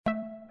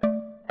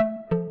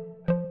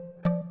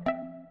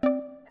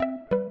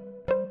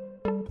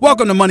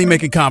Welcome to Money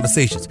Making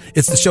Conversations.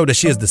 It's the show that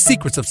shares the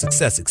secrets of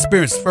success,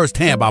 experienced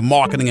firsthand by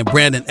marketing and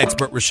branding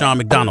expert Rushion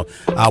McDonald.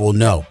 I will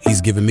know he's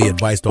given me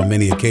advice on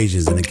many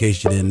occasions, and in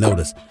case you didn't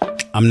notice,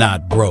 I'm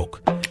not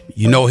broke.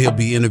 You know he'll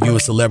be interviewing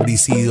celebrity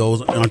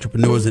CEOs,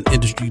 entrepreneurs, and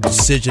industry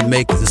decision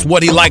makers. It's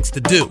what he likes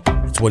to do.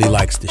 It's what he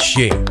likes to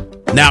share.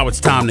 Now it's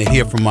time to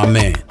hear from my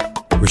man,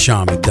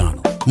 Rushion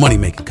McDonald. Money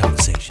Making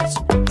Conversations.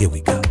 Here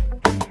we go.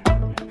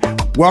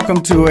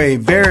 Welcome to a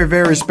very,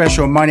 very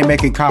special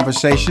money-making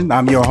conversation.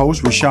 I'm your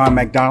host, Rushion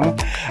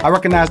McDonald. I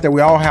recognize that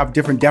we all have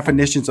different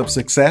definitions of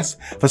success.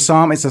 For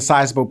some, it's a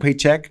sizable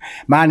paycheck.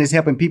 Mine is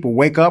helping people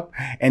wake up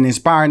and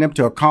inspiring them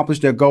to accomplish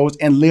their goals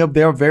and live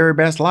their very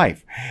best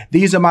life.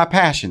 These are my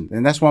passions,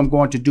 and that's what I'm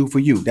going to do for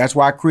you. That's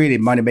why I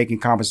created Money-Making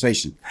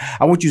Conversations.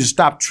 I want you to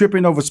stop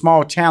tripping over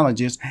small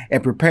challenges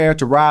and prepare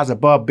to rise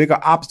above bigger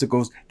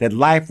obstacles that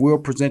life will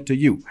present to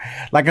you.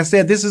 Like I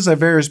said, this is a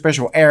very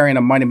special area in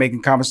a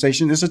money-making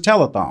conversation. It's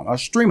a a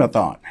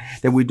stream-a-thon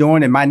that we're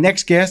doing. And my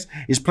next guest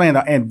is playing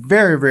a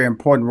very, very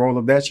important role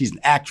of that. She's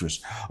an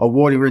actress,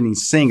 award-winning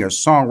singer,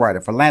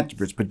 songwriter,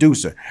 philanthropist,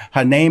 producer.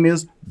 Her name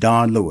is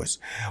Dawnn Lewis.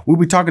 We'll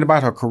be talking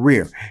about her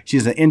career.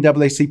 She's an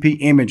NAACP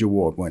Image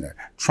Award winner,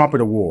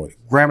 Trumpet Award,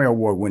 Grammy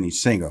Award-winning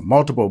singer,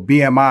 multiple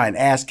BMI and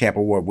ASCAP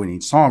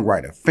Award-winning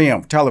songwriter,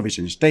 film,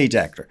 television, and stage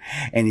actor,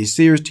 and a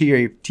series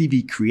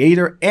TV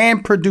creator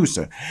and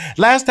producer.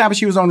 Last time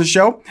she was on the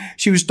show,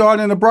 she was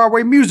starring in a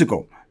Broadway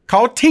musical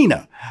called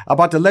Tina,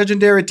 about the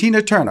legendary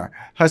Tina Turner.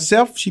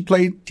 Herself, she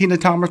played Tina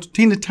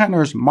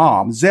Turner's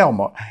mom,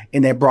 Zelma,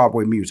 in that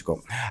Broadway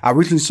musical. I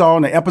recently saw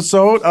an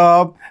episode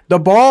of The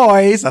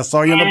Boys. I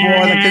saw you in The Boys.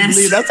 I couldn't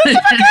believe that.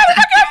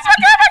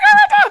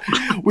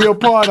 We are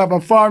part of a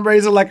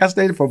fundraiser, like I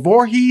stated, for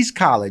Voorhees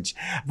College.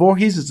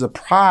 Voorhees is a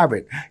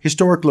private,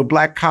 historically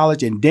black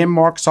college in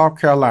Denmark, South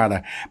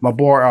Carolina. My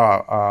boy,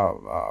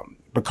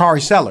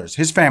 Bakari Sellers,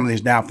 his family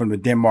is now from the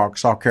Denmark,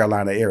 South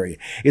Carolina area,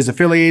 is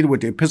affiliated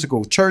with the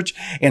Episcopal Church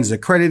and is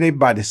accredited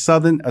by the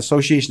Southern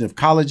Association of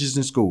Colleges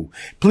and Schools.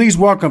 Please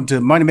welcome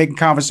to Money Making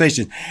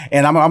Conversation.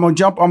 And I'm going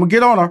to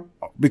get on her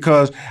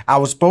because I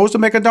was supposed to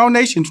make a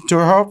donation to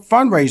her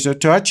fundraiser,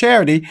 to her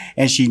charity,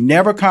 and she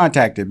never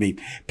contacted me.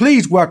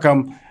 Please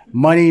welcome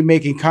Money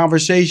Making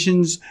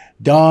Conversations,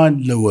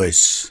 Dawnn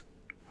Lewis.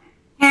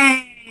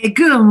 Hey.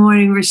 Good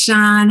morning,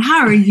 Rushion.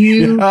 How are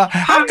you?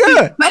 I'm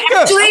good. But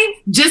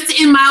actually, just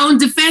in my own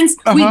defense,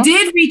 we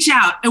did reach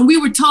out and we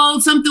were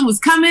told something was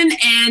coming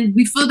and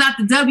we filled out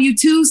the W-2.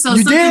 So you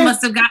something did?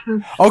 Must have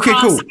gotten okay,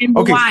 cool. in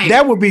the wire.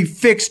 That will be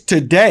fixed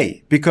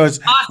today because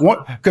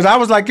I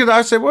was like,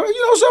 I said, well,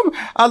 you know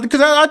something,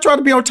 because I try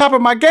to be on top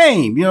of my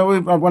game. You know,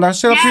 when I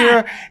sit up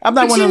here, I'm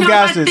not one of those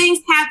guys that things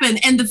happen.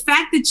 And the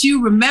fact that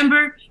you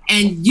remember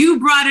and you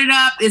brought it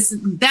up,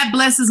 that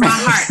blesses my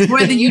heart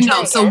more than you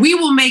know. So we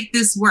will make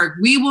this work.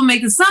 We will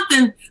make it.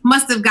 Something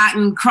must have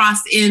gotten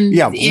crossed in.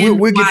 Yeah,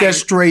 we'll get that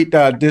straight.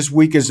 This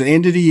week is the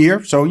end of the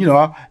year. So, you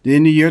know, the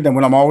end of the year, then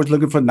when I'm always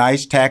looking for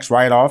nice tax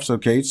write-offs.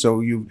 Okay,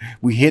 so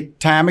we hit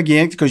time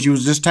again because you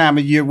was this time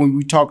of year when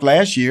we talked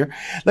last year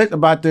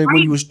about when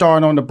you were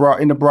starring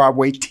in the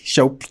Broadway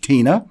show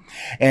Tina.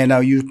 And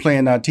you were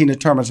playing Tina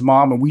Turner's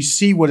mom. And we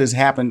see what has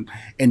happened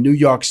in New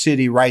York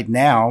City right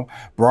now.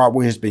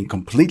 Broadway has been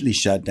completely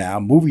shut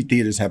down. Movie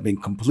theaters have been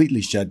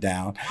completely shut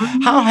down.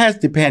 Mm-hmm. How has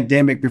the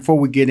pandemic, before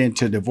we get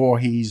into the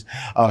Voorhees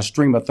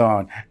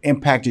Stream-a-Thon,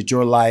 impacted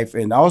your life?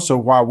 And also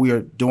while we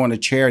are doing a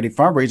charity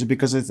fundraiser,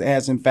 because it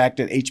has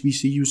impacted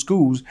HBCU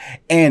schools,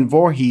 and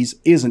Voorhees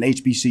is an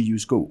HBCU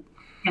school.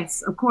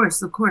 Yes, of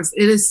course, of course.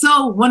 It is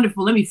so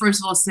wonderful. Let me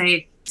first of all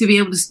say to be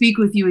able to speak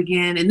with you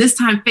again, and this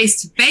time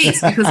face to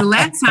face, because the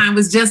last time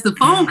was just a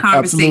phone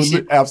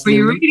conversation for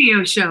your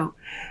radio show.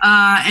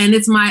 And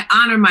it's my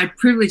honor, my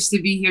privilege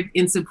to be here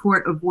in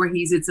support of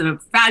Voorhees. It's a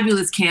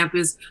fabulous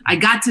campus. I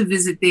got to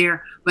visit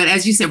there, but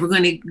as you said, we're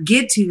going to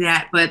get to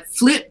that. But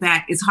flip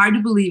back, it's hard to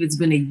believe it's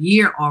been a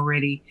year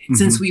already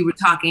since we were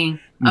talking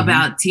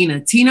about Tina.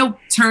 Tina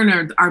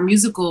Turner, our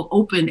musical,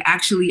 opened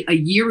actually a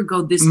year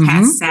ago this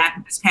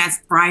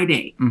past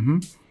Friday.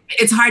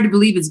 It's hard to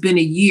believe it's been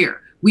a year.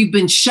 We've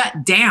been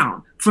shut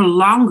down for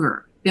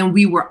longer than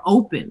we were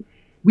open.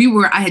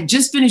 I had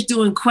just finished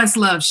doing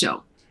Questlove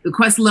show, the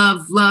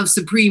Questlove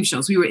Supreme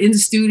shows. We were in the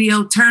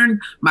studio, turned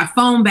my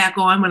phone back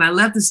on when I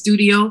left the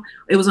studio.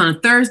 It was on a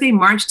Thursday,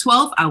 March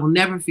 12th. I will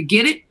never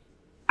forget it.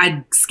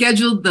 I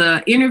scheduled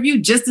the interview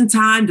just in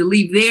time to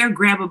leave there,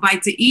 grab a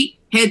bite to eat,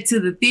 head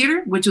to the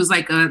theater, which was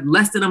like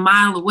less than a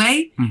mile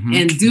away,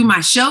 and do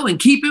my show and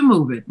keep it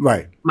moving.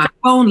 Right. My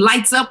phone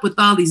lights up with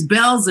all these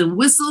bells and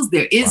whistles.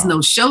 There is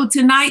no show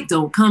tonight.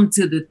 Don't come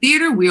to the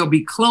theater. We'll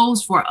be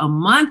closed for a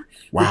month.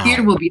 Wow. The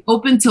theater will be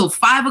open till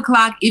 5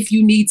 o'clock if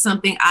you need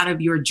something out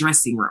of your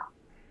dressing room.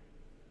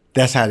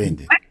 That's how it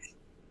ended.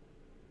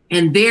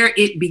 And there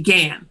it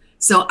began.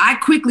 So I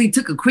quickly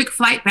took a quick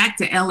flight back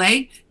to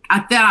LA. I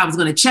thought I was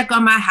going to check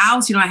on my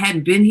house. You know, I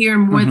hadn't been here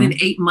in more than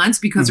 8 months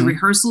because of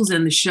rehearsals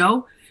and the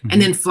show,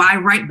 and then fly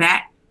right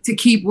back to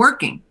keep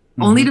working,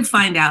 only to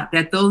find out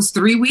that those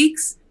 3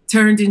 weeks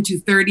turned into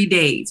 30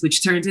 days,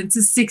 which turned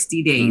into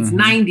 60 days,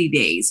 90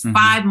 days,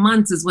 5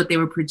 months is what they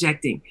were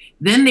projecting.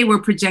 Then they were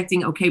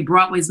projecting, okay,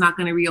 Broadway's not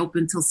going to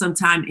reopen until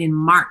sometime in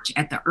March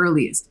at the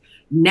earliest.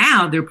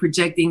 Now they're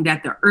projecting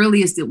that the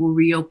earliest it will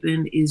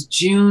reopen is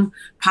June,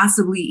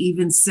 possibly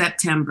even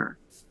September.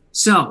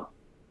 So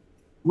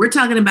we're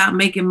talking about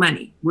making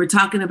money. We're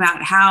talking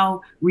about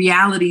how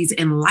realities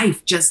and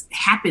life just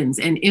happens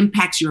and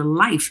impacts your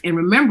life. And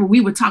remember, we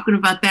were talking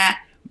about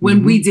that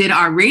when we did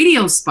our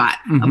radio spot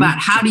about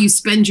how do you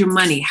spend your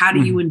money? How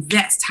do you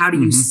invest? How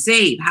do you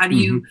save? How do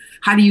you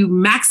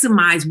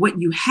maximize what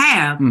you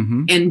have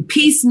and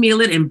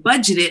piecemeal it and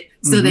budget it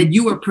so that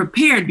you are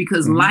prepared,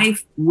 because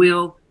life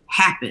will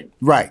happen.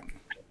 Right.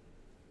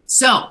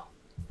 So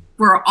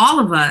for all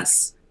of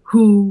us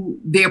who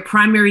their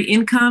primary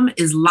income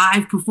is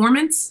live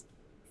performance,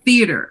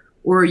 theater,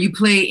 or you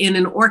play in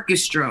an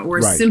orchestra or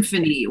a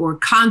symphony or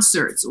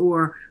concerts,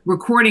 or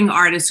recording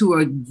artists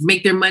who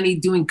make their money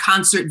doing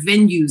concert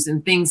venues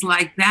and things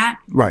like that.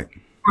 Right.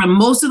 For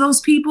most of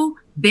those people,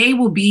 they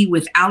will be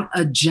without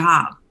a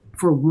job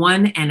for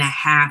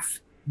 1.5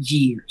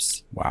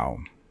 years. Wow.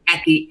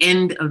 At the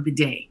end of the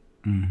day.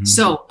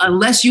 So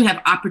unless you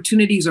have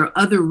opportunities or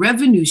other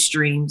revenue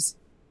streams,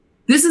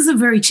 this is a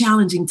very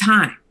challenging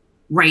time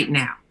right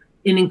now,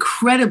 an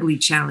incredibly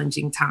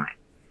challenging time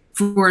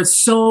for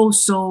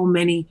so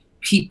many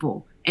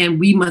people. And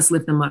we must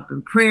lift them up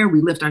in prayer. We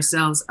lift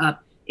ourselves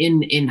up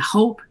in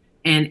hope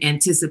and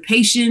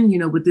anticipation,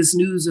 with this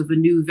news of a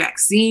new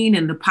vaccine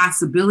and the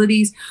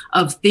possibilities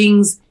of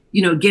things,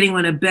 getting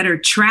on a better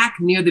track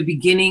near the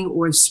beginning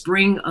or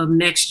spring of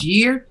next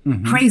year.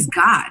 Praise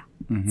God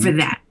for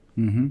that.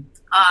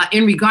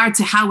 In regard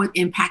to how it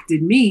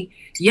impacted me,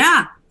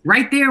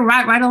 right there,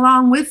 right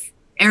along with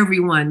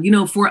everyone,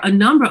 for a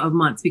number of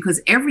months, because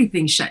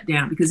everything shut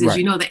down. Because as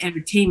you know, the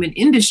entertainment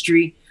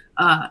industry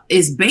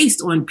is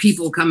based on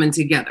people coming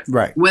together.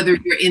 Right. Whether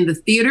you're in the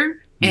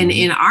theater, and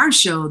in our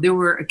show, there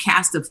were a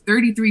cast of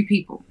 33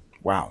 people.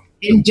 Wow.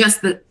 In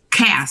just the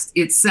cast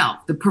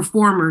itself, the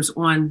performers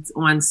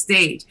on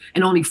stage,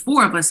 and only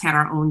 4 of us had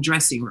our own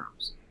dressing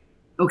rooms.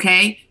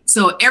 Okay.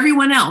 So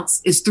everyone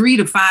else is 3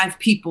 to 5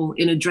 people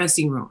in a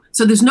dressing room.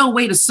 So there's no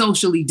way to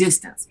socially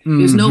distance.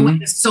 There's no way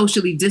to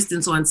socially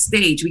distance on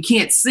stage. We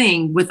can't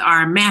sing with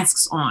our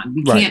masks on.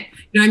 We can't,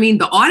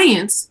 the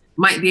audience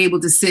might be able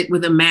to sit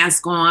with a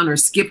mask on or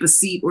skip a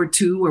seat or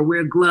 2 or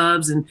wear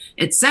gloves and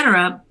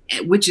etc.,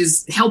 which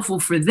is helpful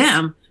for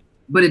them,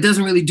 but it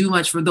doesn't really do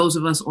much for those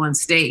of us on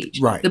stage.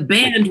 Right. The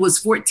band was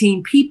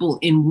 14 people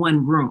in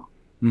one room.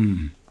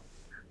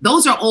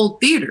 Those are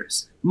old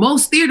theaters.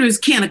 Most theaters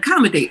can't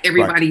accommodate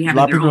everybody having their own.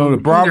 A lot of people know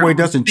that Broadway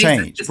doesn't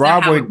change.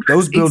 Broadway,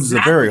 those buildings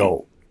are very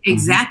old.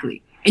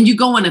 Exactly. And you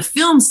go on a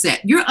film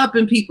set, you're up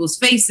in people's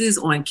faces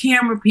on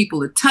camera.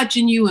 People are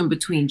touching you in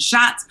between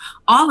shots,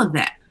 all of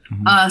that.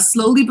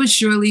 Slowly but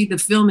surely, the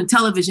film and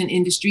television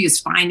industry is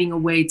finding a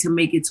way to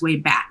make its way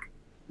back.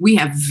 We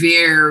have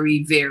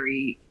very,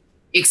 very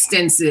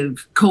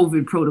extensive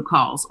COVID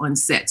protocols on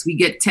sets. We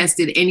get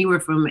tested anywhere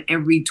from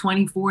every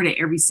 24 to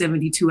every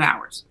 72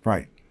 hours.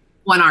 Right.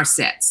 On our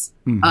sets,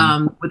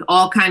 with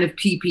all kind of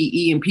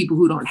PPE, and people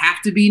who don't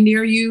have to be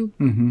near you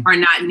are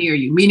not near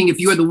you. Meaning if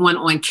you're the one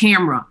on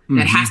camera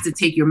that has to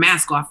take your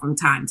mask off from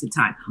time to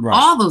time,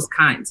 all those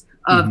kinds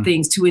of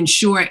things to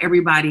ensure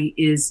everybody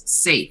is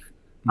safe.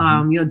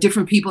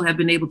 Different people have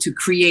been able to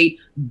create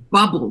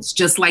bubbles,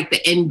 just like the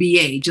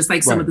NBA, just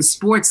like some of the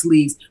sports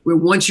leagues, where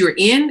once you're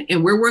in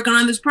and we're working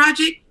on this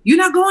project, you're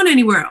not going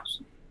anywhere else.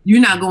 You're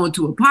not going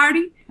to a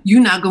party. You're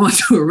not going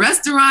to a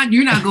restaurant.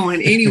 You're not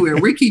going anywhere.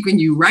 We're keeping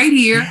you right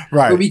here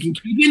where we can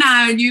keep an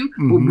eye on you.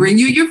 We'll bring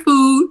you your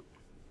food.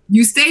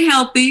 You stay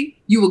healthy.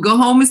 You will go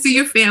home and see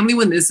your family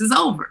when this is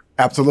over.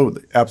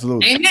 Absolutely.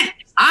 Absolutely. Amen.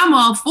 I'm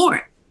all for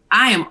it.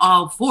 I am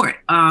all for it.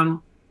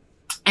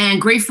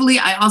 And gratefully,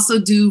 I also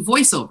do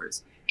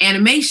voiceovers,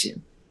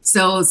 animation.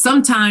 So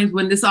sometimes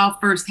when this all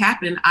first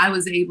happened, I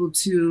was able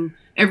to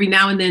every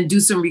now and then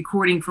do some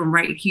recording from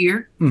right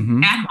here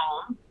at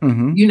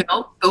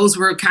home. Those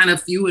were kind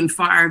of few and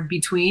far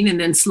between. And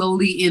then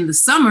slowly in the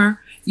summer,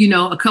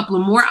 a couple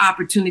of more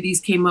opportunities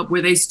came up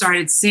where they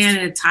started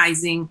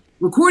sanitizing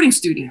recording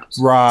studios.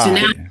 Right. So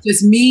now it's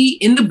just me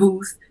in the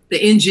booth,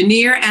 the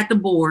engineer at the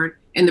board,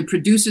 and the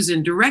producers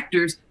and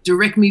directors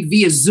direct me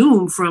via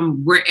Zoom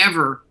from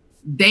wherever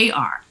they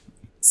are.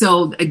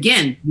 So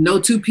again, no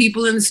 2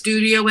 people in the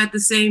studio at the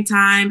same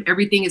time.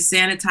 Everything is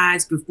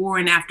sanitized before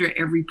and after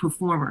every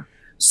performer.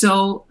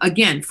 So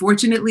again,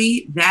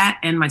 fortunately, that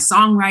and my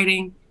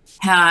songwriting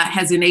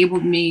has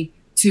enabled me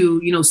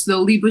to,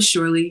 slowly but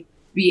surely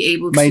be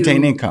able to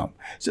maintain income.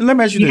 So let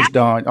me ask you this,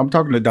 Dawnn. I'm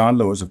talking to Dawnn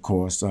Lewis, of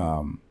course.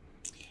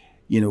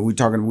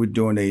 We're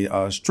doing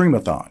a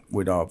stream-a-thon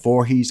with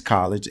Voorhees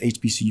College,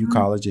 HBCU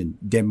College in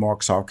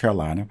Denmark, South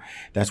Carolina.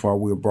 That's why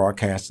we're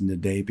broadcasting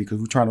today, because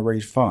we're trying to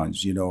raise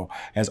funds.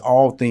 As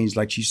all things,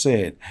 like she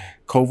said,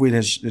 COVID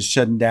has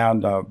shut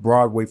down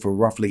Broadway for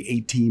roughly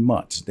 18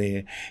 months.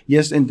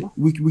 And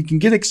we can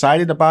get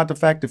excited about the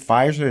fact that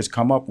Pfizer has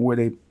come up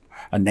with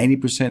a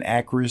 90%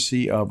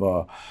 accuracy of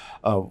a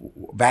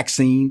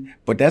vaccine,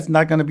 but that's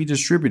not going to be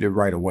distributed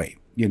right away.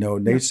 You know,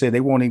 they say they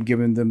won't even give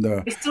them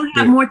They still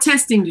have more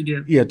testing to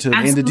do. Yeah, to the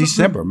end of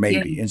December,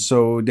 maybe. Yeah. And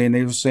so then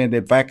they were saying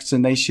that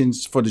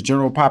vaccinations for the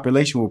general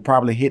population will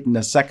probably hit in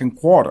the second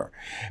quarter.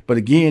 But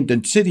again, the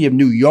city of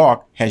New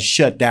York has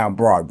shut down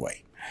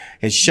Broadway,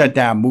 has shut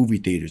down movie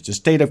theaters. The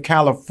state of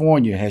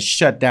California has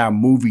shut down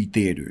movie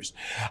theaters.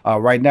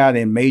 Right now,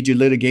 they're in major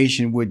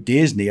litigation with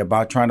Disney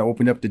about trying to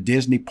open up the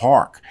Disney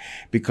park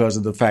because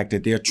of the fact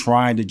that they're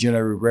trying to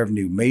generate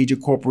revenue. Major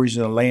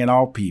corporations are laying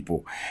off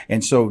people.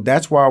 And so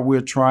that's why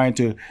we're trying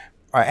to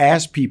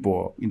ask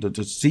people, you know,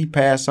 to see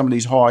past some of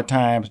these hard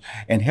times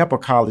and help a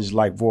college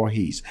like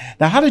Voorhees.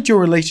 Now, how did your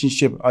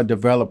relationship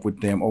develop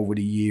with them over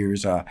the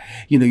years?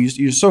 You know,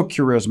 you're so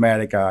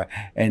charismatic,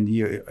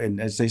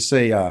 and as they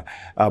say,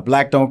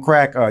 black don't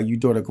crack. You're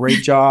doing a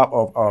great job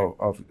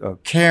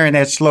of carrying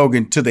that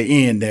slogan to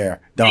the end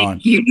there, Dawnn.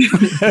 Thank you.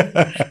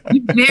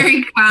 You're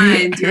very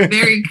kind. You're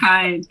very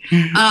kind.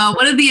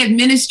 One of the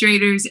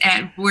administrators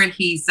at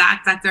Voorhees,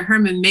 Dr.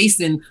 Herman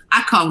Mason,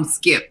 I call him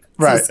Skip.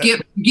 Right. So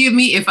Skip, forgive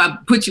me if I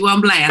put you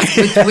on blast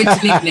with which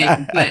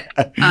nickname, but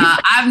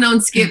I've known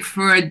Skip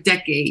for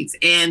decades.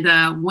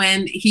 And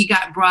when he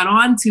got brought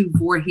on to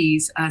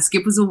Voorhees,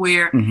 Skip was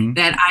aware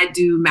that I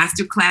do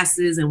master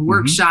classes and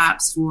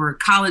workshops for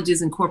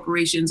colleges and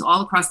corporations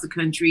all across the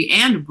country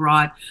and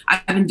abroad.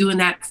 I've been doing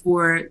that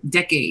for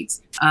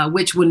decades,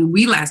 which when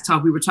we last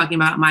talked, we were talking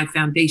about my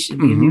foundation,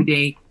 the New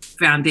Day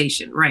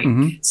Foundation,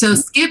 right? So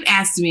Skip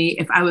asked me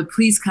if I would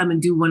please come and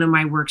do one of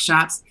my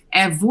workshops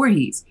at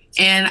Voorhees.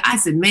 And I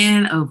said,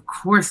 man, of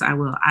course I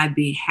will. I'd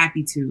be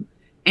happy to.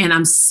 And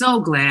I'm so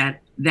glad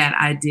that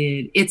I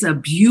did. It's a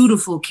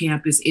beautiful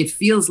campus. It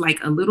feels like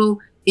a little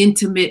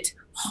intimate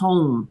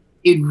home.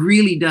 It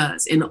really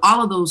does. And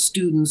all of those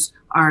students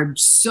are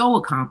so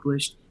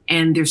accomplished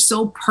and they're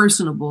so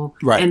personable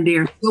and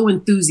they're so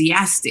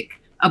enthusiastic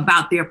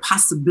about their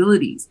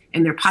possibilities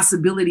and their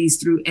possibilities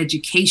through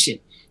education.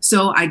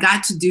 So I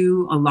got to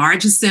do a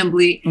large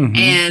assembly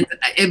and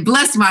it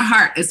blessed my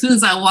heart. As soon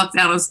as I walked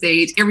out on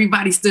stage,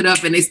 everybody stood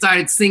up and they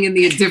started singing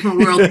the A Different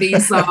World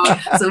theme song.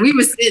 So we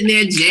were sitting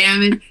there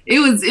jamming. It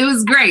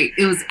was great.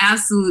 It was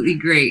absolutely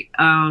great,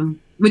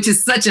 which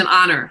is such an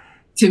honor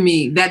to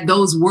me that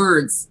those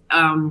words,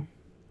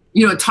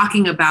 you know,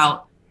 talking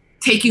about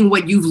taking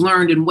what you've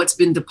learned and what's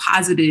been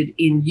deposited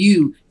in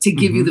you to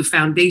give you the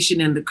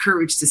foundation and the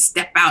courage to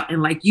step out.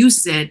 And like you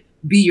said,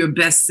 be your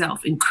best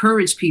self.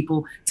 Encourage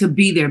people to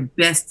be their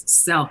best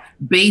self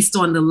based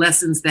on the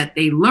lessons that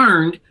they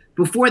learned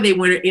before they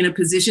were in a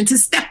position to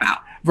step out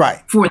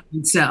for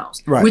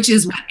themselves, which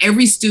is what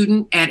every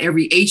student at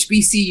every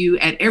HBCU,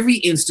 at every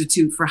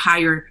institute for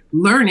higher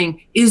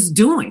learning is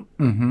doing.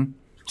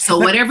 So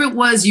whatever it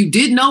was you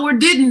did know or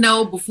didn't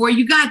know before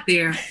you got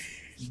there,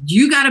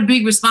 you got a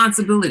big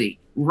responsibility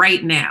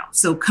right now.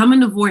 So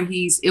coming to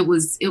Voorhees, it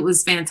was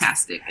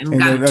fantastic. And we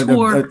got a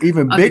tour.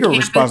 Even bigger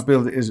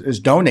responsibility is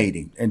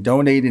donating and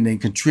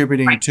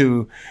contributing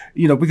to,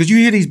 you know, because you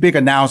hear these big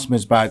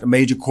announcements by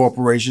major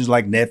corporations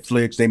like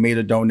Netflix. They made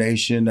a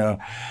donation.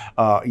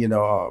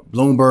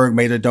 Bloomberg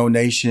made a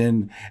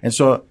donation. And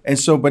so,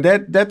 but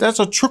that's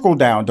a trickle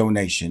down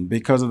donation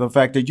because of the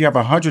fact that you have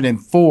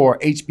 104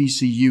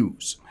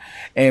 HBCUs.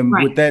 And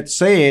with that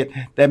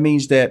said, that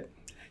means that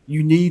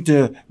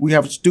we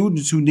have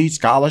students who need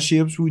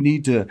scholarships. We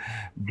need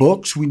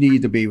books. We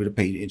need to be able to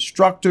pay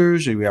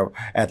instructors. We have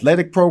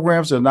athletic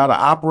programs that are not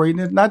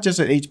operating, not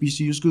just at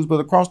HBCU schools, but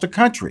across the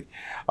country,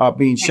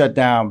 being shut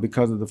down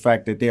because of the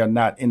fact that they are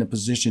not in a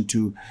position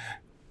to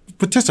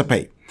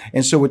participate.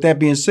 And so with that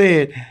being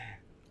said,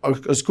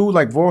 a school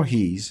like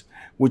Voorhees,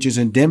 which is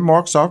in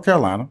Denmark, South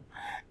Carolina,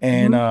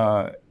 and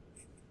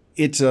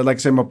it's like I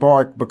said,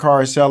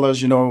 Bakari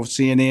Sellers, you know,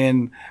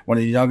 CNN, one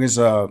of the youngest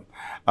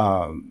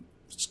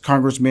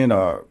congressmen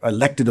or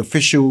elected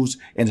officials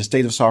in the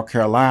state of South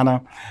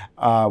Carolina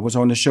was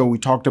on the show. We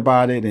talked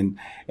about it and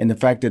the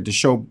fact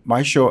that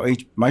my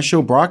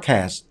show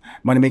broadcast,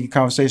 Money Making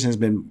Conversation, has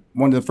been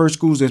one of the first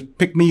schools that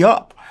picked me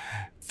up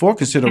for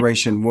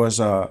consideration was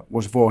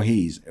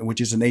Voorhees,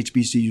 which is an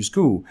HBCU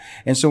school.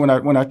 And so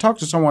when I talk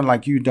to someone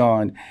like you,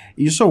 Dawnn,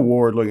 you're so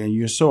forward-looking and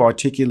you're so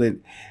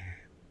articulate.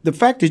 The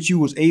fact that you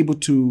was able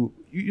to,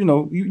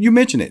 you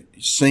mentioned it,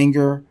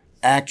 singer,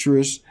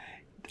 actress.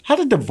 How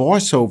did the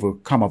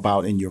voiceover come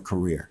about in your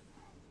career?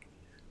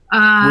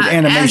 With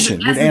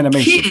animation. As a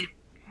kid,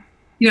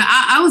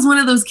 I was one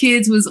of those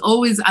kids who was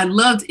always, I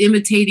loved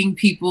imitating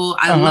people.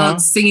 I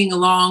loved singing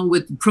along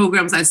with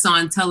programs I saw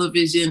on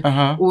television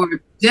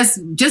or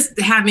just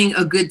having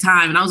a good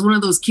time. And I was one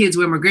of those kids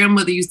where my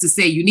grandmother used to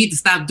say, you need to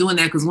stop doing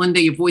that because one day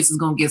your voice is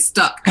going to get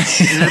stuck.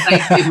 And I was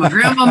like, if my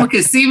grandmama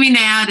could see me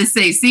now to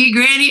say, see,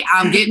 Granny,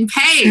 I'm getting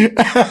paid.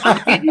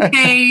 I'm getting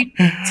paid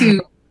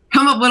to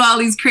come up with all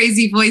these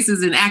crazy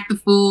voices and act the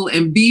fool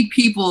and be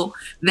people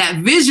that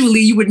visually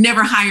you would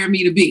never hire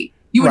me to be.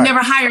 You would never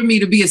hire me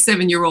to be a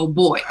 7-year-old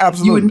boy.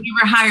 Absolutely. You would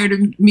never hire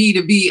me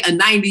to be a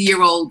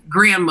 90-year-old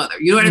grandmother.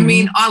 You know what I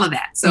mean? All of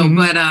that. So,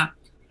 but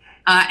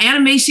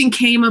Animation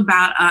came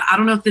about. I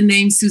don't know if the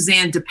name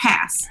Suzanne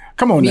DePass.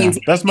 Come on now,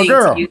 that's my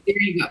girl. There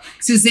you go,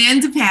 Suzanne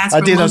DePass.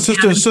 I did. Her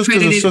sister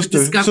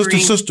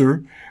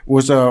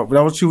was that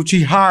was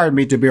she hired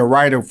me to be a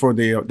writer for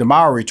the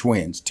Mowry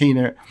twins,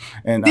 Tina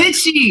and. Did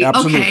she?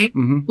 Absolutely. Okay.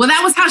 Mm-hmm. Well,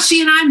 that was how she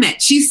and I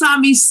met. She saw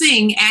me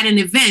sing at an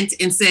event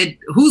and said,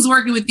 "Who's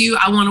working with you?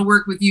 I want to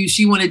work with you."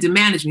 She wanted to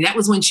manage me. That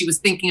was when she was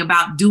thinking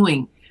about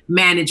doing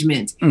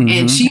management,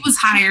 and she was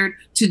hired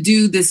to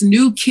do this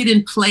new Kid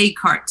and Play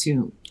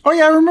cartoon. Oh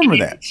yeah, I remember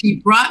that. She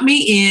brought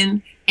me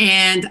in.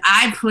 And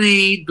I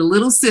played the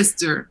little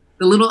sister,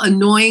 the little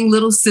annoying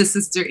little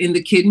sister in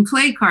the Kid and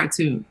Play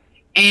cartoon.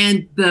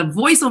 And the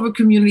voiceover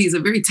community is a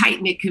very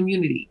tight-knit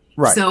community.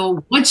 Right.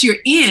 So once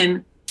you're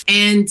in,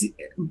 and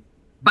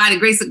by the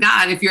grace of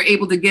God, if you're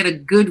able to get a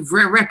good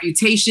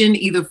reputation,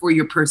 either for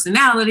your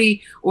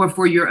personality or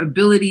for your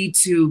ability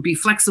to be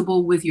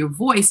flexible with your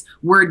voice,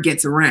 word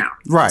gets around.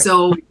 Right.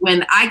 So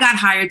when I got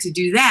hired to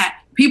do that,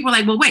 people were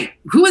like, well, wait,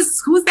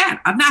 who's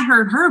that? I've not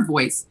heard her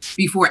voice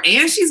before.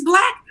 And she's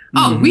Black?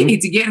 Oh, we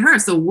need to get her.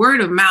 So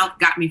word of mouth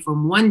got me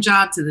from one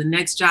job to the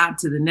next job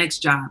to the next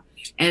job.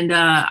 And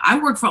I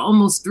worked for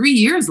almost 3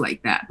 years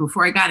like that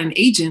before I got an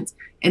agent,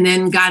 and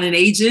then got an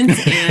agent,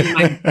 and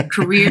my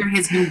career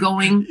has been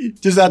going.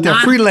 Just out there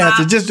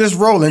freelancing, just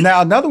rolling.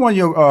 Now, another one of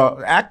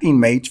your acting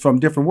mates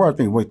from different world, I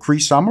think, was Cree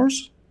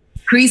Summers?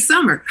 Cree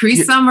Summer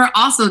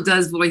also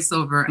does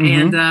voiceover.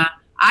 And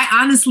I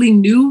honestly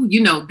knew,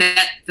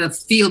 that the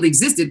field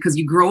existed because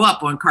you grow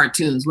up on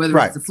cartoons, whether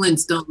it's the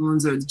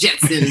Flintstones or the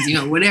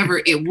Jetsons,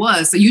 whatever it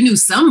was. So you knew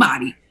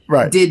somebody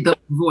did the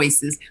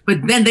voices.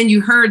 But then you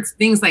heard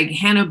things like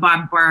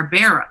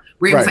Hanna-Barbera,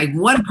 where it was like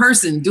one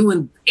person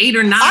doing 8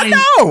 or 9. I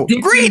know,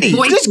 greedy,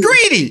 voices, just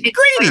greedy.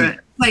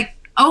 Like,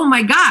 oh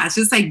my gosh,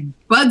 it's like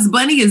Bugs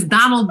Bunny is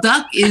Donald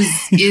Duck,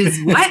 is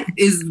what?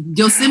 Is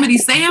Yosemite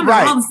Sam?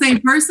 Are all the same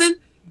person?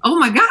 Oh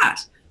my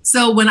gosh.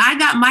 So when I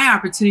got my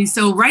opportunity,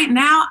 so right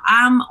now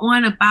I'm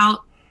on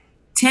about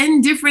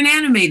 10 different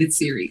animated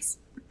series.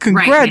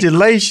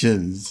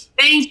 Congratulations.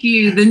 Right. Thank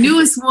you. The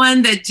newest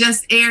one that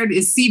just aired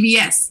is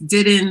CBS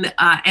did an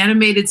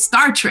animated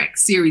Star Trek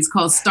series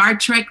called Star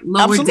Trek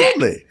Lower Deck.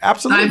 Absolutely.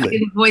 So I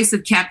played the voice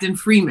of Captain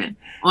Freeman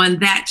on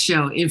that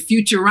show. In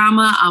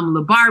Futurama, I'm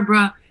La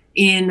Barbara.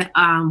 In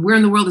Where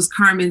in the World is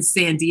Carmen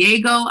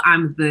Sandiego,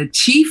 I'm the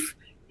chief.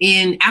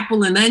 In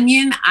Apple and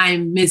Onion,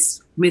 I'm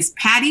Miss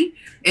Patty.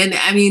 And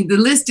I mean, the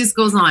list just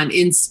goes on.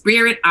 In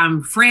Spirit,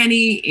 I'm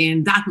Franny.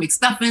 In Doc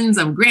McStuffins,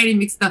 I'm Granny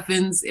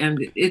McStuffins. And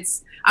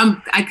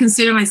I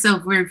consider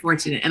myself very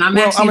fortunate. And I'm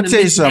going to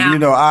tell you something.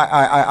 Now.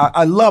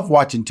 I love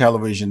watching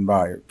television.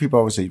 People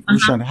always say,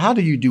 Rushion, how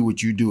do you do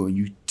what you do? And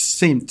you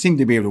seem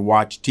to be able to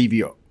watch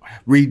TV,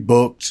 read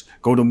books,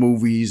 go to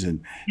movies,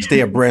 and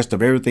stay abreast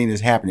of everything that's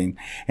happening.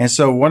 And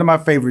so one of my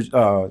favorite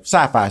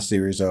sci-fi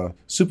series,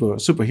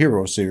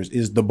 superhero series,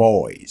 is The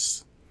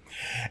Boys.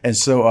 And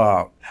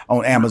so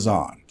on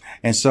Amazon.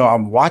 And so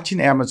I'm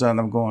watching Amazon.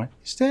 I'm going,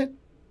 is that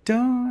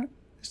Dawnn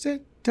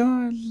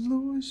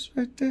Lewis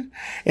right there?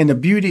 And the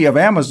beauty of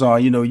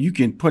Amazon, you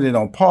can put it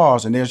on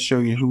pause and they'll show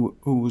you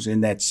who's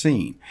in that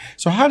scene.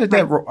 So how did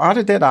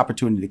that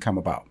opportunity come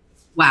about?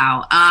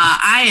 Wow.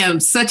 I am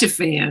such a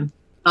fan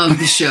of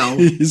the show.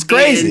 It's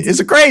crazy. It's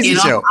a crazy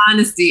show. In all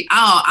honesty,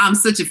 I'm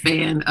such a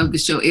fan of the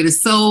show. It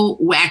is so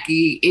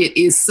wacky. It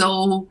is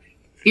so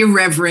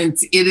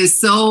irreverent. It is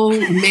so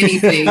many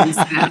things.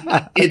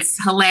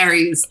 It's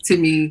hilarious to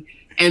me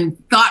and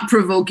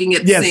thought-provoking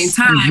at the same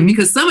time,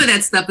 because some of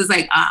that stuff is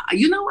like,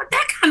 you know what?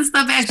 That kind of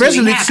stuff actually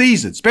especially this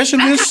season.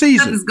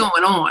 Stuff is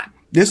going on.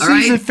 This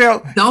season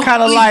felt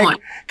kind of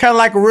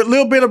like a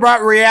little bit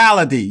about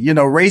reality,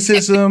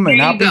 racism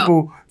and how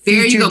people.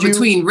 There you go.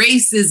 Between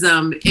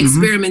racism,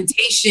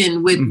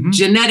 experimentation with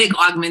genetic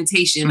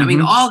augmentation. I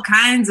mean, all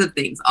kinds of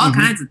things. So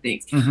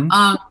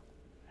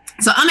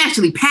I'm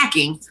actually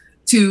packing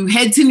to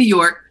head to New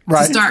York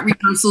to start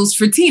rehearsals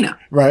for Tina.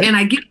 Right. And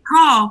I get a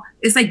call.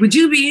 It's like, would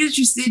you be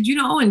interested,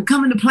 in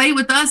coming to play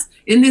with us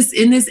in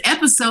this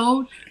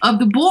episode of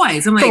The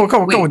Boys? I'm like,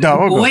 come on,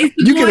 Dawnn.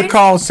 You get a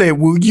call saying,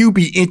 will you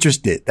be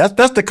interested?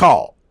 That's the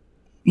call.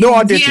 No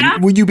audition. Yeah.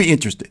 Will you be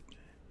interested?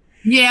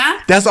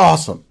 Yeah. That's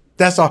awesome.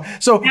 That's all.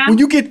 So when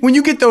you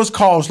get those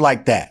calls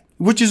like that,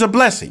 which is a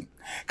blessing,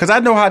 because I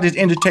know how this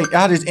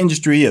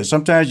industry is.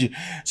 Sometimes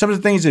some of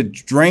the things that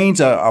drains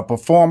a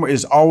performer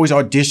is always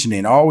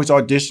auditioning, always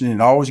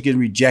getting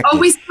rejected. Oh,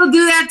 we still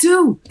do that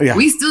too. Yeah.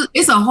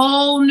 It's a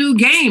whole new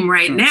game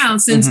right now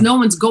since no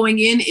one's going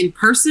in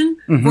person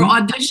for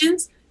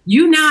auditions.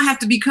 You now have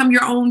to become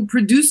your own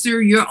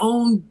producer, your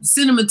own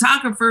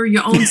cinematographer,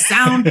 your own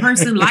sound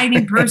person,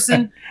 lighting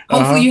person.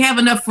 Hopefully you have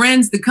enough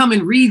friends to come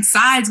and read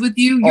sides with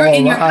you. You're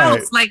in your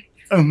house. Like,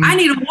 I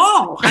need a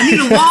wall. I need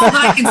a wall that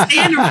I can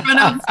stand in front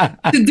of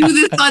to do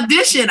this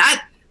audition.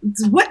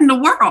 What in the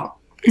world?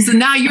 So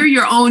now you're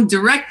your own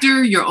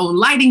director, your own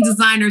lighting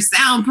designer,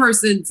 sound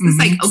person. It's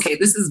like, okay,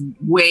 this is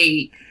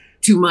way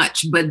too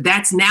much, but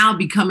that's now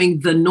becoming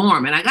the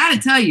norm. And I got to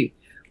tell you,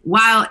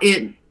 while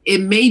it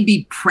it may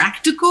be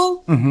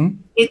practical.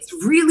 It's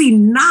really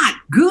not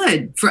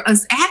good for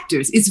us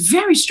actors. It's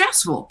very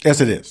stressful.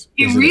 Yes, it is.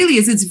 It really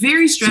is. It's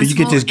very stressful. So you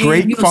get this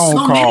great phone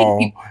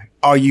call.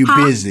 Are you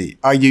busy?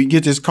 You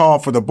get this call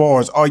for the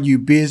boys. Are you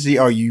busy?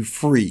 Are you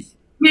free?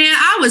 Man,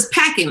 I was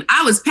packing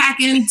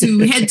to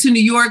head to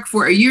New York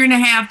for a year and a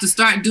half to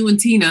start doing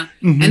Tina.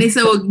 And they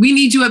said, well, we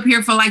need you up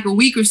here for like a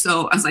week or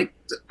so. I was like,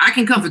 I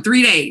can come for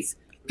 3 days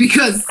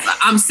because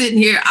I'm sitting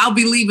here. I'll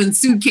be leaving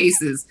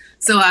suitcases.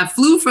 So I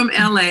flew from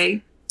LA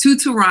to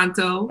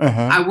Toronto.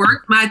 I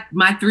worked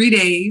my 3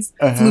 days,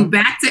 flew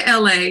back to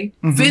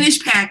LA,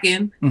 finished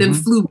packing, then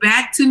flew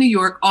back to New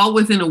York all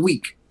within a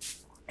week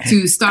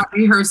to start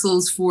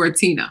rehearsals for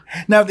Tina.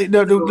 Now,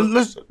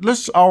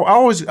 I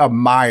always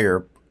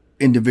admire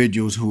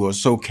individuals who are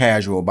so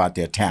casual about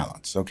their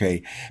talents,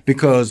 okay?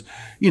 Because,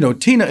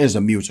 Tina is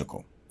a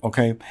musical,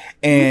 okay?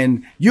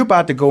 And you're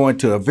about to go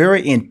into a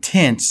very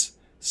intense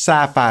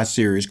sci-fi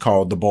series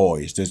called The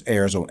Boys that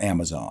airs on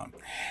Amazon.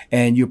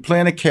 And you're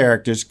playing a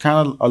character, it's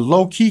kind of a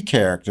low-key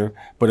character,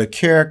 but a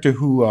character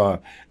who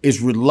is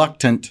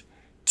reluctant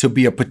to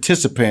be a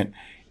participant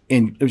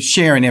in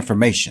sharing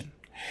information.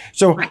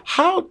 So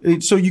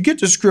so you get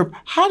the script,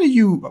 how do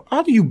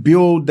you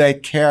build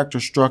that character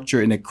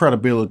structure and the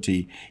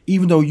credibility,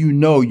 even though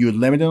you're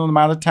limited on the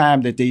amount of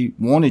time that they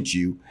wanted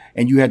you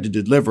and you had to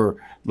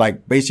deliver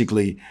like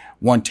basically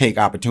one take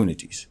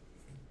opportunities?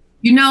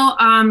 There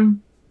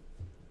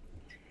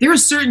are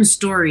certain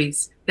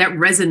stories that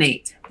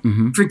resonate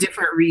for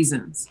different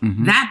reasons.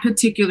 That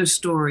particular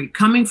story,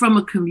 coming from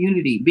a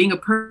community, being a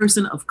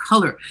person of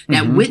color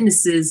that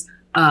witnesses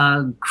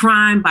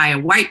crime by a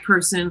white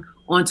person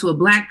onto a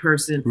black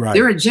person.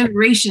 There are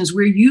generations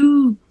where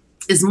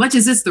as much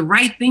as it's the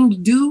right thing to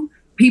do,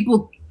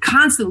 people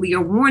constantly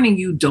are warning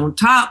you, don't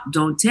talk,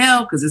 don't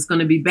tell, because it's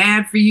going to be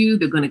bad for you.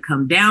 They're going to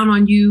come down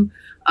on you.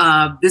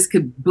 This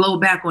could blow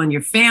back on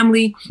your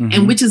family,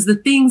 and which is the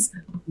things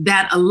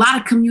that a lot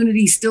of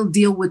communities still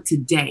deal with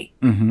today.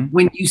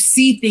 When you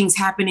see things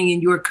happening in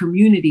your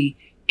community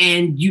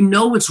and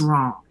it's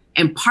wrong,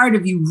 and part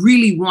of you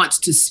really wants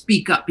to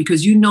speak up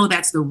because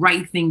that's the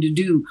right thing to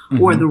do,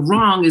 or the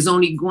wrong is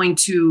only going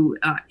to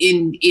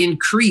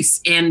increase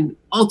and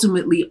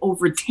ultimately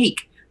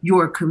overtake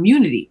your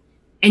community.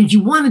 And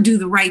you want to do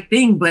the right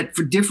thing, but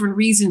for different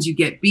reasons, you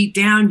get beat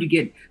down, you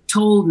get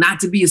told not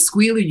to be a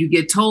squealer, you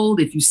get told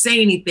if you say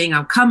anything,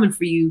 I'm coming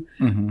for you.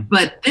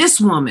 But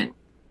this woman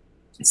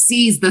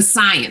sees the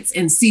science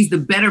and sees the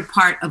better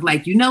part of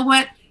like, you know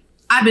what?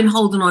 I've been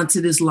holding on to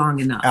this long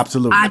enough.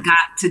 Absolutely. I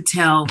got to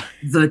tell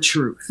the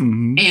truth.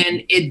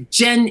 And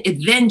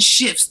it then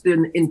shifts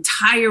the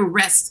entire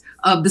rest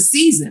of the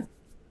season.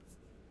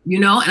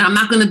 And I'm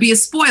not going to be a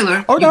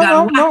spoiler. Oh,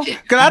 no.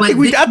 I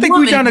think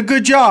we've done a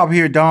good job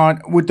here, Dawnn,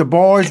 with the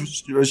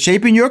boys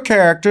shaping your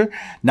character,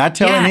 not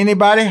telling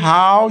anybody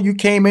how you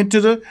came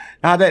into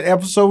how that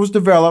episode was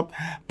developed.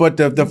 But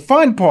the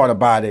fun part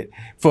about it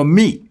for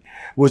me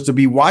was to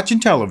be watching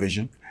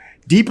television,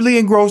 deeply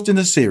engrossed in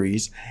the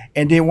series,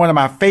 and then one of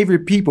my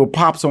favorite people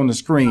pops on the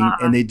screen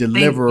and they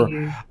deliver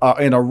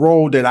in a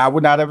role that I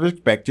would not have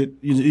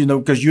expected,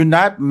 because you're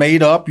not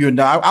made up.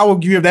 I will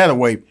give that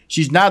away.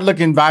 She's not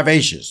looking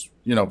vivacious.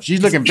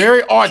 She's looking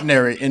very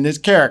ordinary in this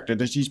character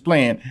that she's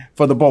playing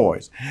for the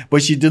boys,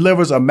 but she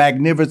delivers a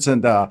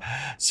magnificent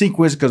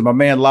sequence because my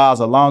man Laz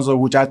Alonso,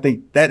 which I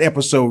think that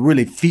episode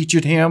really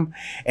featured him,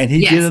 and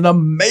he did an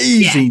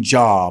amazing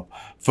job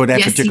for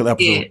that particular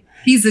episode.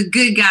 He's a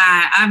good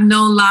guy. I've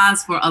known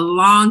Laz for a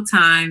long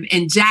time.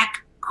 And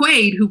Jack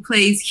Quaid, who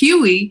plays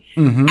Huey,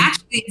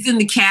 actually is in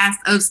the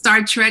cast of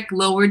Star Trek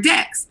Lower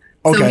Decks.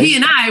 So he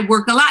and I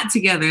work a lot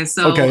together.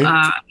 So,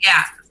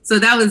 So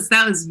that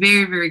was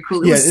very, very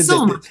cool. It was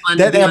so much fun.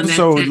 That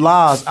episode,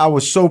 Laz, I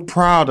was so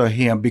proud of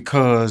him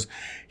because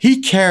he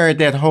carried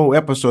that whole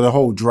episode, the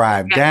whole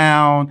drive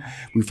down.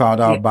 We found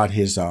out about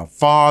his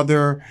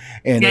father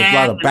and a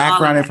lot of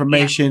background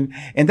information.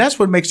 And that's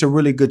what makes a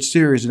really good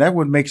series. And that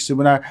what makes it,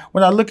 when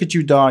I look at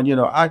you, Dawnn,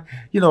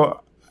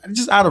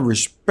 just out of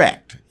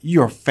respect,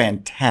 you're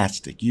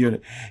fantastic. You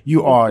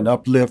are an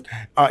uplift.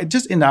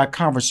 Just in our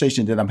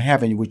conversation that I'm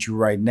having with you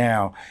right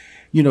now,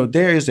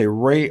 there is a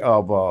ray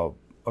of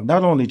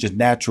not only just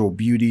natural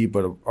beauty,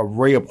 but a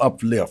ray of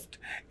uplift.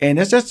 And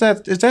is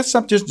that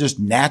something just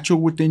natural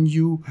within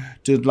you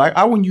to, like,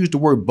 I wouldn't use the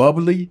word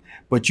bubbly,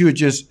 but you're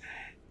just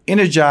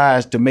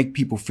energized to make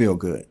people feel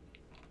good?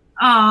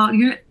 Oh,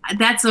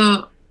 that's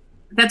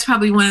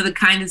probably one of the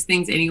kindest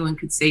things anyone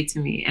could say to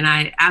me. And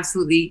I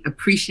absolutely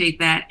appreciate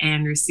that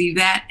and receive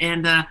that.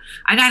 And I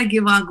got to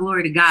give all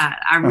glory to God.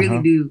 I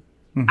really do.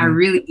 I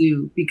really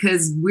do,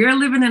 because we're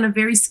living in a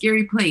very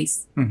scary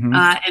place.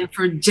 And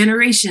for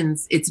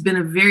generations, it's been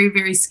a very,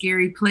 very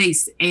scary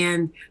place.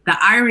 And the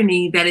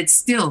irony that it's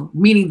still,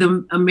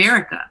 meaning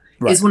America,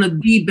 is one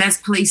of the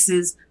best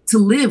places to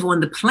live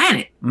on the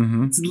planet.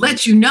 To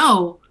let you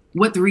know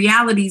what the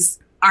realities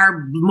are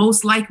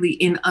most likely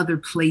in other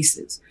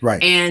places.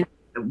 And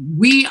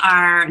we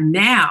are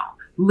now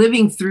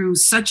living through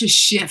such a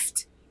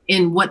shift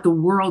in what the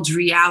world's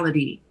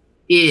reality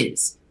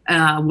is.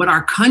 what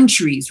our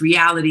country's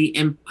reality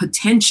and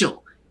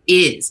potential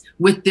is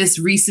with this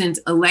recent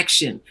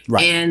election,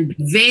 and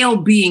veil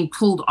being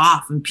pulled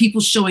off and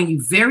people showing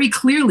you very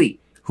clearly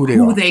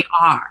who they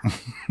are.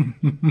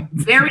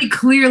 Very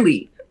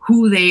clearly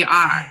who they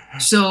are.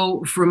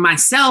 So for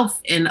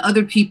myself and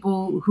other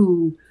people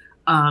who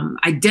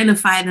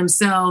identify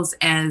themselves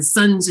as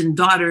sons and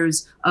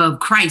daughters of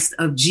Christ,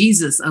 of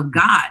Jesus, of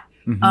God,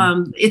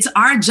 it's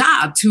our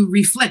job to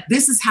reflect.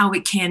 This is how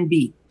it can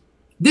be.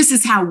 This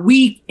is how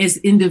we as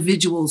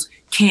individuals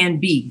can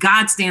be.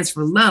 God stands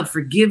for love,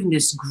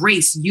 forgiveness,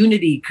 grace,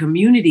 unity,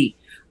 community,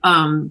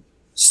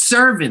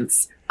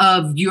 servants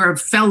of your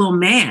fellow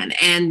man,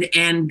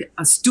 and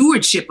a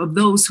stewardship of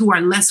those who are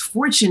less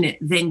fortunate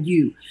than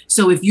you.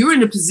 So if you're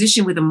in a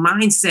position with a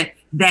mindset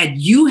that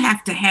you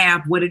have to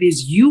have what it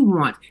is you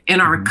want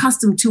and are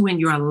accustomed to in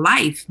your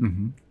life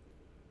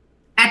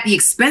at the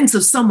expense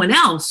of someone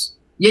else,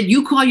 yet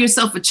you call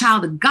yourself a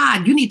child of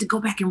God, you need to go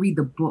back and read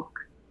the book.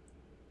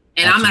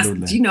 And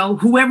Absolutely. I'm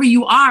not, whoever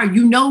you are,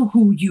 you know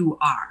who you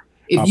are.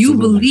 If Absolutely. You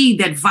believe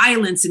that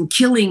violence and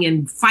killing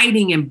and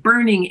fighting and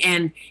burning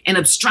and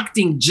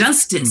obstructing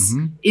justice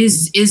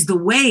is the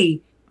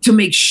way to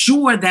make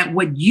sure that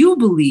what you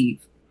believe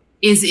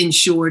is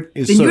ensured,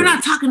 then you're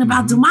not talking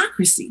about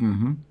democracy.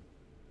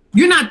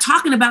 You're not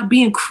talking about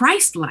being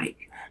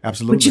Christ-like.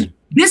 Absolutely. But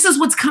this is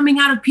what's coming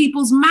out of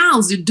people's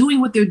mouths. They're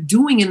doing what they're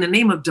doing in the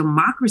name of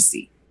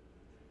democracy.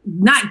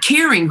 Not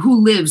caring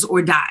who lives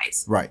or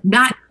dies,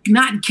 not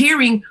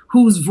caring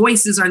whose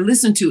voices are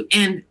listened to,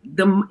 and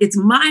it's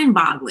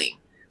mind-boggling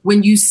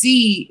when you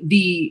see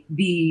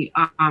the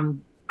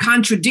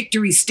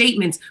contradictory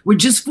statements. Where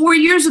just 4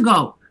 years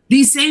ago,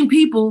 these same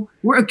people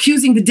were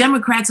accusing the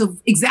Democrats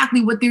of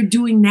exactly what they're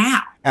doing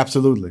now.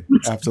 Absolutely,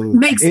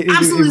 makes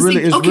absolutely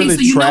sense. Okay,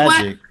 so you know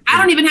what? I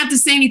don't even have to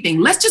say anything.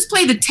 Let's just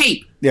play the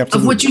tape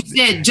of what you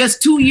said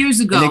just 2 years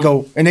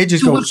ago. And they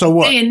just go, so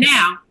what? Saying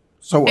now.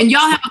 And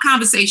y'all have a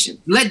conversation.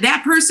 Let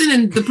that person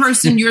and the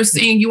person you're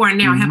saying you are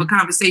now have a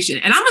conversation.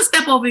 And I'm going to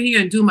step over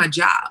here and do my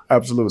job.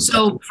 Absolutely.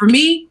 So for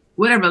me,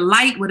 whatever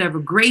light, whatever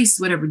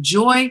grace, whatever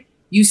joy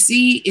you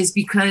see is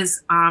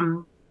because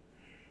I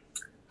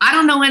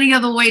don't know any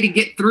other way to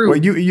get through. Well,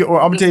 I'm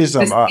going to tell you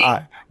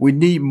something. We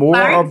need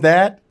more of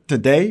that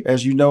today.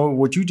 As you know,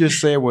 what you just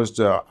said was,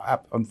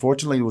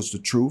 unfortunately, it was the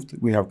truth.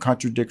 We have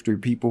contradictory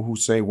people who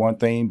say one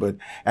thing, but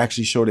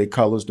actually show their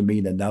colors to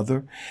mean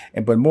another.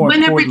 But more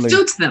whenever importantly, it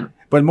suits them.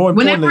 But more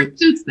importantly, whenever it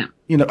suits them.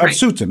 It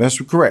suits them.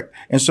 That's correct.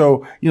 And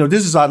so,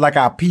 this is like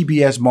our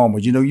PBS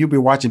moment. You'll be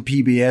watching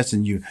PBS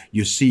and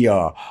you see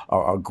a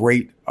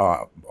great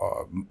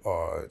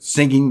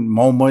singing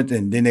moment,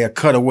 and then they'll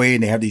cut away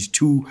and they have these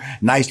two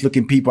nice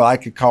looking people. I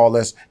could call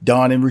us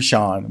Dawnn and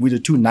Rashawn. We're the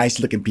two nice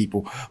looking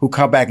people who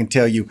come back and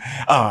tell you,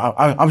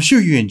 I'm sure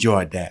you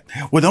enjoyed that.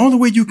 Well, the only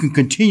way you can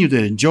continue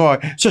to enjoy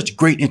such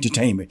great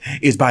entertainment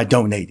is by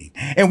donating.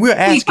 And we're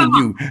asking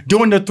you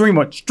during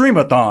the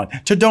Stream-a-Thon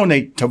to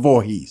donate to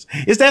Voorhees.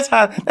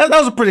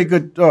 That was a pretty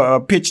good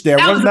pitch there,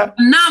 wasn't that?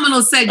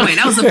 Phenomenal segue.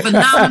 That was a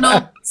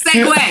phenomenal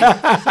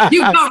segue.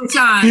 You go,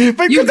 Rashawn.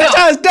 Because that's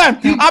how it's done.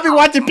 I'll be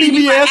watching PBS.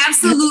 You are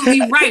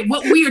absolutely right.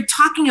 What we are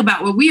talking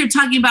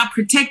about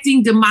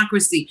protecting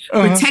democracy,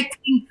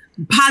 protecting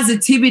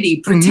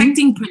positivity,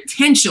 protecting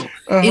potential,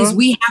 is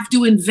we have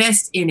to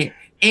invest in it.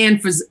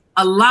 And for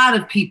a lot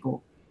of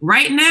people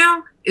right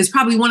now is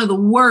probably one of the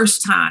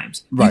worst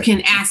times. You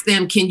can ask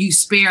them, can you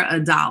spare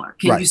 $1?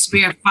 Can you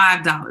spare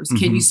 $5?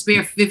 Can you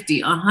spare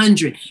 50,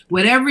 100,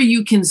 whatever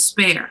you can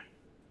spare?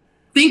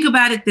 Think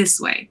about it this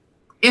way.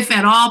 If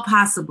at all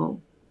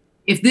possible,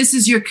 if this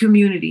is your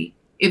community,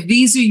 if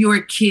these are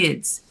your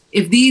kids,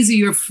 if these are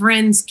your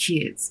friends'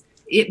 kids,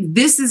 if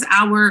this is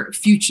our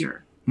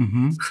future,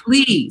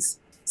 please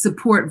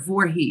support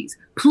Voorhees.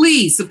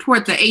 Please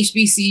support the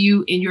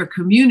HBCU in your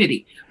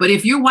community. But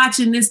if you're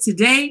watching this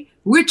today,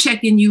 we're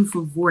checking you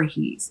for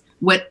Voorhees.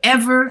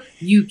 Whatever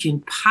you can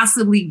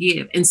possibly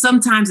give. And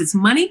sometimes it's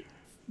money.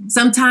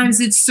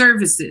 Sometimes it's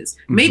services.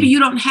 Maybe you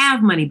don't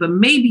have money, but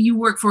maybe you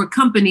work for a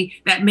company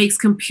that makes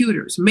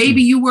computers.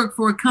 Maybe you work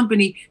for a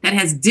company that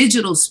has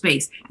digital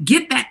space.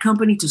 Get that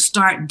company to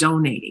start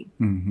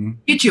donating.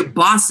 Get your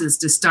bosses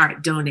to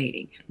start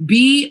donating.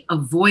 Be a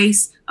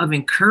voice of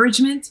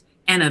encouragement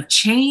and of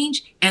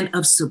change and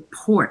of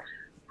support.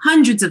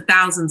 Hundreds of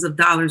thousands of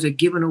dollars are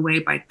given away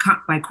by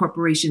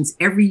corporations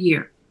every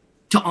year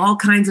to all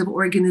kinds of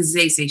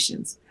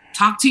organizations.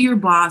 Talk to your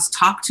boss,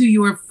 talk to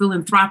your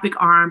philanthropic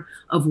arm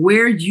of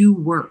where you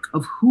work,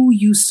 of who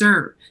you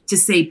serve, to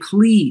say,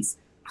 please,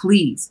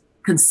 please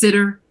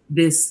consider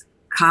this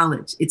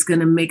college. It's going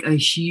to make a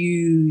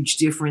huge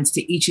difference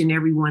to each and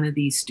every one of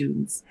these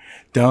students.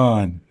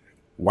 Dawnn,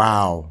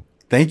 wow.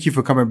 Thank you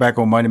for coming back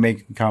on Money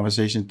Making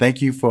Conversation.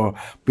 Thank you for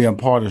being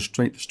part of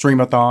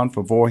Stream-a-Thon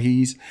for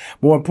Voorhees.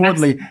 More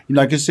importantly,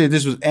 like I said,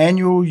 this was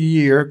annual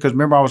year, because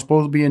remember, I was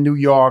supposed to be in New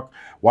York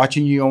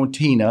watching you on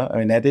Tina,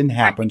 and that didn't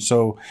happen.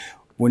 So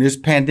when this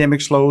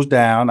pandemic slows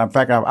down. In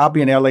fact, I'll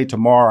be in LA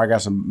tomorrow. I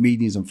got some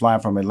meetings. I'm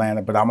flying from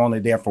Atlanta, but I'm only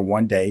there for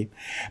one day.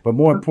 But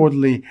more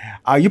importantly,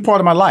 you're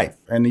part of my life,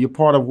 and you're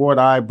part of what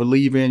I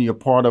believe in. You're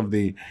part of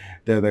the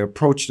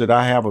approach that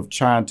I have of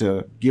trying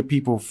to give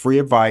people free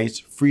advice,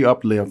 free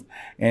uplift,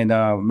 and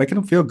making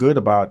them feel good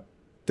about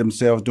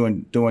themselves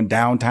during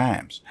down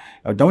times.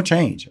 Don't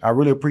change. I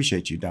really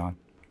appreciate you, Dawnn.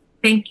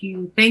 Thank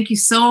you. Thank you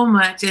so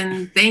much.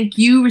 And thank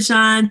you,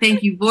 Rashawn.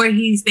 Thank you,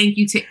 Voorhees. Thank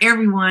you to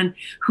everyone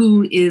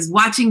who is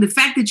watching. The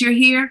fact that you're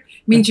here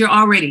means you're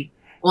already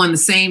on the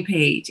same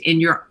page and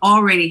you're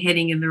already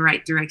heading in the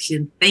right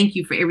direction. Thank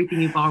you for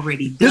everything you've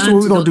already done. This is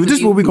what we're going to do. This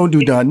is what we're going to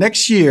do, Dawnn.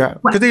 Next year,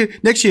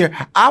 next year,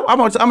 we're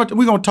going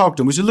to talk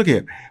to them. We said, look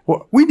here,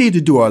 we need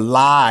to do a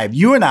live,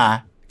 you and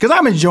I, because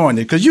I'm enjoying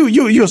it. Because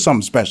you're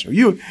something special.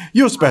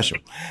 You're special,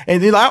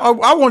 and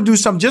I want to do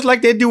something just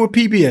like they do with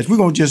PBS. We're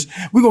gonna just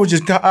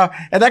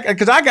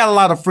because I got a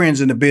lot of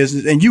friends in the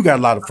business, and you got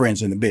a lot of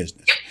friends in the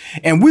business,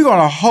 and we're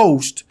gonna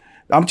host.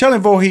 I'm telling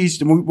Voorhees,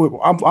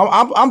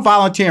 I'm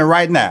volunteering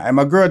right now, and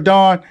my girl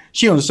Dawnn,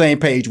 she on the same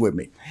page with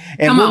me.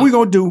 And we're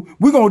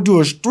gonna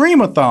do a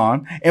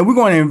stream-a-thon, and we're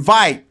gonna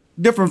invite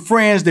different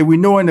friends that we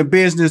know in the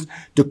business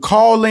to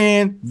call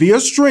in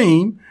via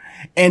stream.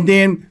 And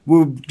then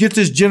we'll get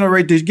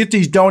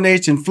these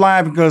donations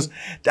flying, because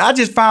I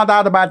just found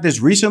out about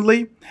this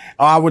recently.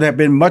 I would have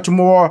been much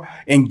more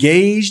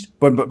engaged,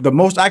 but the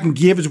most I can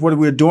give is what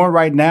we're doing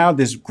right now.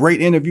 This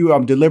great interview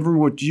I'm delivering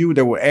with you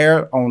that will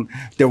air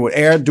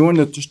during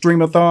the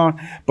stream-a-thon.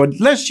 But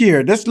let's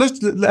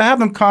have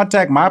them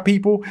contact my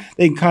people.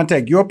 They can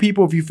contact your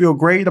people if you feel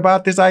great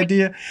about this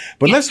idea.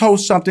 But let's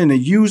host something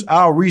and use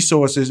our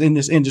resources in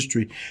this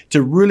industry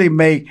to really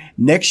make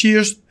next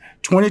year's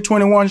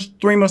 2021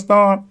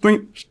 Stream-a-Thon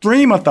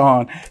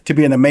to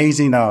be an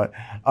amazing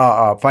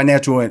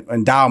financial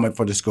endowment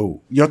for the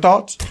school. Your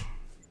thoughts?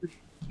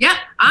 Yep,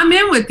 I'm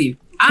in with you.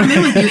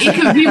 It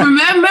could be,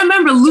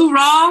 remember Lou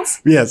Rawls?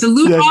 Yes. The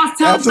Lou Rawls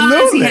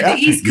telethons. He had the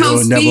East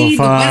Coast speed,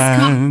 the West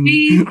Coast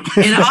speed,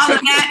 and all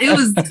of that. It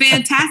was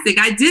fantastic.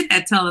 I did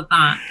that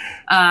telethon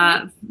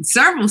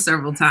several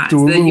times. The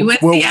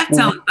USCF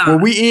telethon. Well,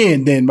 we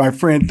in then, my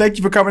friend. Thank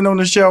you for coming on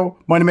the show,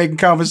 Money Making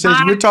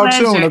Conversation. We'll talk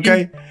soon,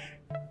 okay?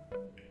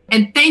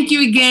 And thank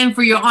you again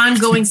for your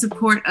ongoing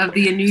support of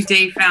the A New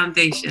Day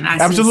Foundation. I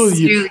sincerely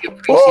appreciate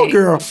it. Oh,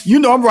 girl, you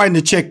know I'm writing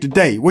a check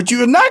today. What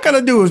you're not going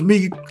to do is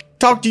me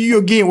talk to you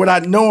again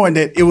without knowing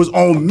that it was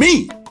on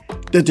me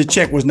that the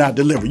check was not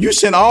delivered. You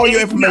sent all your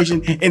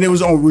information and it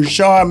was on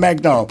Rashawn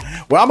McDonald.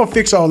 Well, I'm going to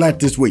fix all that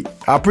this week.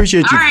 I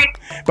appreciate you. All right.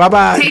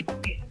 Bye-bye.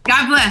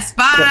 God bless.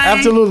 Bye.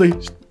 Absolutely.